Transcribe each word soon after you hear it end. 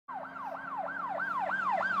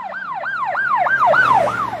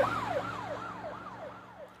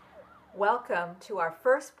Welcome to our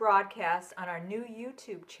first broadcast on our new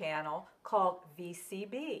YouTube channel called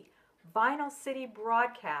VCB, Vinyl City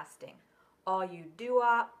Broadcasting, all you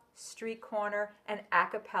doo-wop, street corner, and a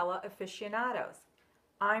cappella aficionados.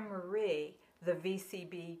 I'm Marie, the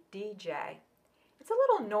VCB DJ. It's a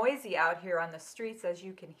little noisy out here on the streets, as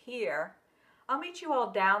you can hear. I'll meet you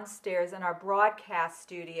all downstairs in our broadcast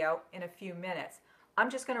studio in a few minutes. I'm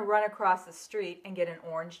just going to run across the street and get an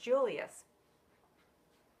orange Julius.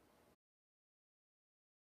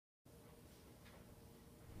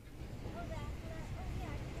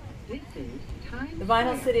 The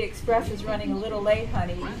Vinyl City Express is running a little late,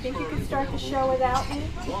 honey. You think you can start the show without me?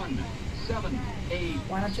 1, 7, 8.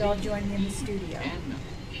 Why don't you all join me in the studio? N,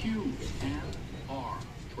 Q, and R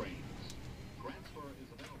trains. Transfer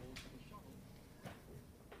is available to the shuttle.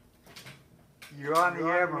 You're on the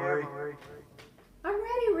air, Marie. I'm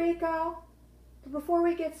ready, Rico. But before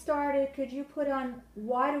we get started, could you put on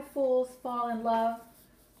Why Do Fools Fall in Love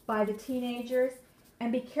by the Teenagers?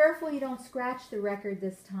 And be careful you don't scratch the record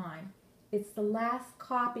this time. It's the last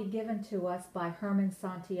copy given to us by Herman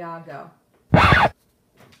Santiago.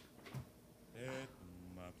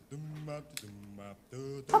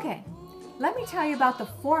 Okay, let me tell you about the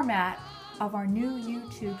format of our new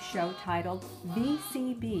YouTube show titled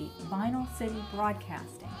VCB, Vinyl City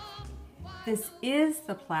Broadcasting. This is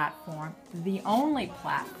the platform, the only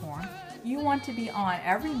platform, you want to be on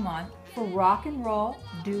every month for rock and roll,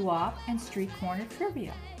 doo-wop, and street corner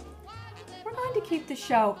trivia. We're going to keep the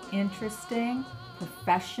show interesting,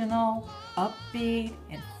 professional, upbeat,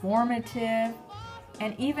 informative,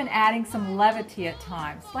 and even adding some levity at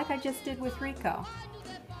times, like I just did with Rico.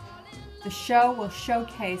 The show will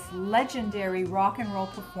showcase legendary rock and roll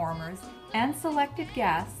performers and selected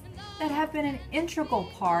guests that have been an integral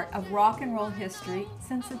part of rock and roll history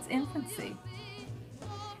since its infancy.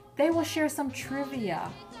 They will share some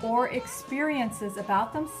trivia or experiences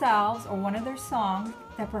about themselves or one of their songs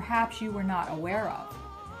that perhaps you were not aware of.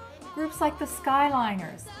 Groups like the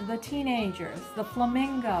Skyliners, the Teenagers, the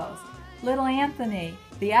Flamingos, Little Anthony,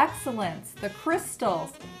 the Excellents, the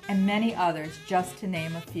Crystals, and many others, just to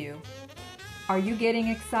name a few. Are you getting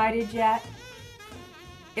excited yet?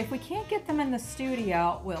 If we can't get them in the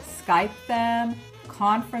studio, we'll Skype them,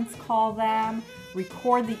 conference call them,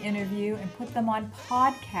 record the interview and put them on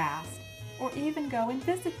podcast, or even go and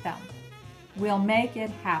visit them. We'll make it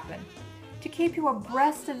happen to keep you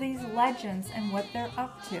abreast of these legends and what they're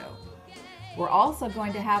up to. We're also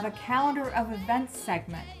going to have a calendar of events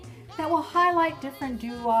segment that will highlight different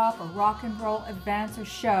doo-wop or rock and roll events or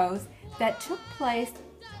shows that took place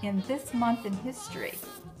in this month in history.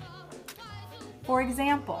 For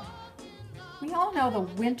example, we all know the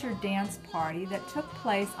Winter Dance Party that took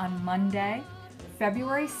place on Monday,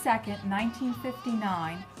 February 2nd,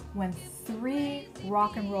 1959, when 3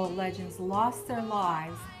 rock and roll legends lost their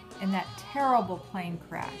lives in that terrible plane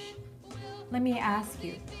crash. Let me ask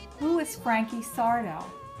you, who is Frankie Sardo?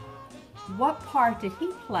 What part did he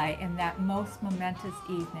play in that most momentous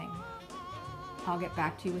evening? I'll get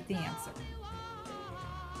back to you with the answer.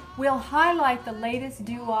 We'll highlight the latest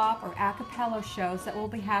doo-wop or a cappella shows that will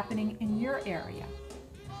be happening in your area.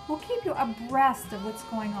 We'll keep you abreast of what's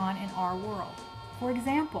going on in our world. For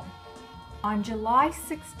example, on July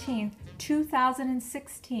 16,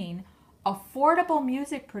 2016, Affordable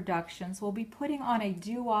Music Productions will be putting on a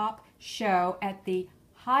doo-wop show at the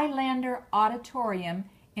Highlander Auditorium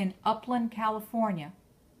in Upland, California.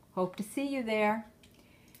 Hope to see you there.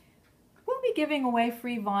 We'll be giving away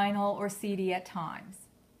free vinyl or CD at times.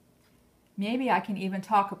 Maybe I can even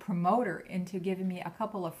talk a promoter into giving me a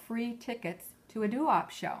couple of free tickets to a doo-wop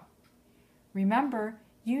show. Remember,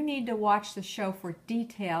 you need to watch the show for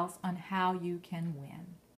details on how you can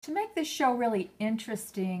win. To make this show really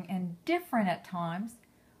interesting and different at times,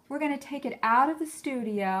 we're going to take it out of the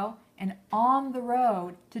studio and on the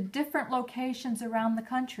road to different locations around the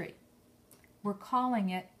country. We're calling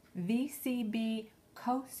it VCB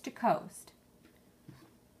Coast to Coast.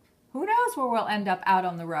 Who knows where we'll end up out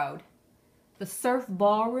on the road? The Surf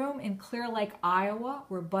Ballroom in Clear Lake, Iowa,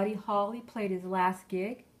 where Buddy Holly played his last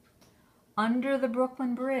gig. Under the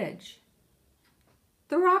Brooklyn Bridge.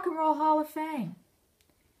 The Rock and Roll Hall of Fame.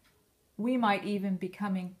 We might even be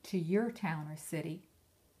coming to your town or city.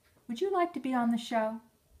 Would you like to be on the show?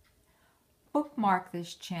 Bookmark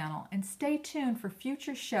this channel and stay tuned for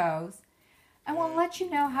future shows, and we'll let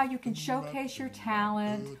you know how you can showcase your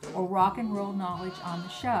talent or rock and roll knowledge on the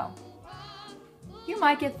show. You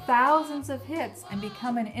might get thousands of hits and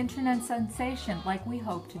become an internet sensation like we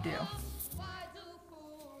hope to do.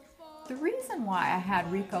 The reason why I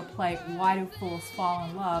had Rico play Why Do Fools Fall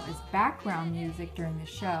in Love as background music during the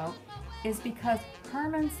show is because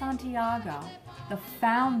Herman Santiago, the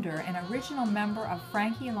founder and original member of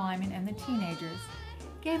Frankie Lyman and the Teenagers,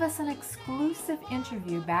 gave us an exclusive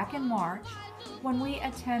interview back in March when we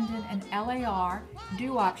attended an LAR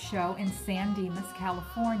doo-wop show in San Dimas,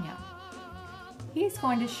 California. He's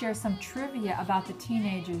going to share some trivia about the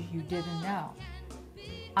Teenagers you didn't know.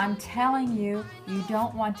 I'm telling you, you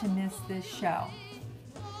don't want to miss this show.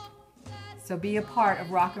 So be a part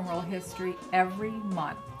of rock and roll history every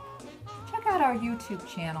month. Check out our YouTube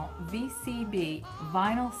channel, VCB,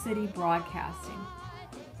 Vinyl City Broadcasting,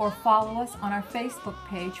 or follow us on our Facebook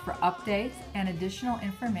page for updates and additional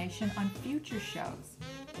information on future shows.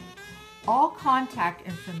 All contact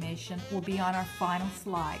information will be on our final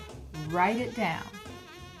slide. Write it down.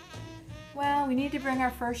 Well, we need to bring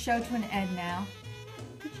our first show to an end now.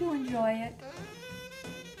 Did you enjoy it?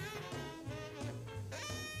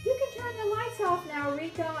 You can turn the lights off now,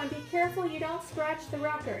 Rico, and be careful you don't scratch the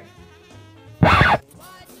record.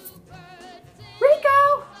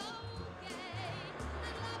 Rico!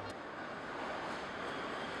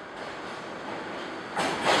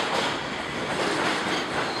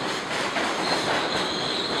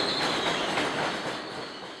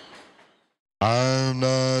 I'm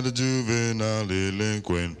not a juvenile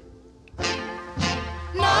delinquent.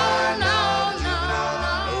 No, no.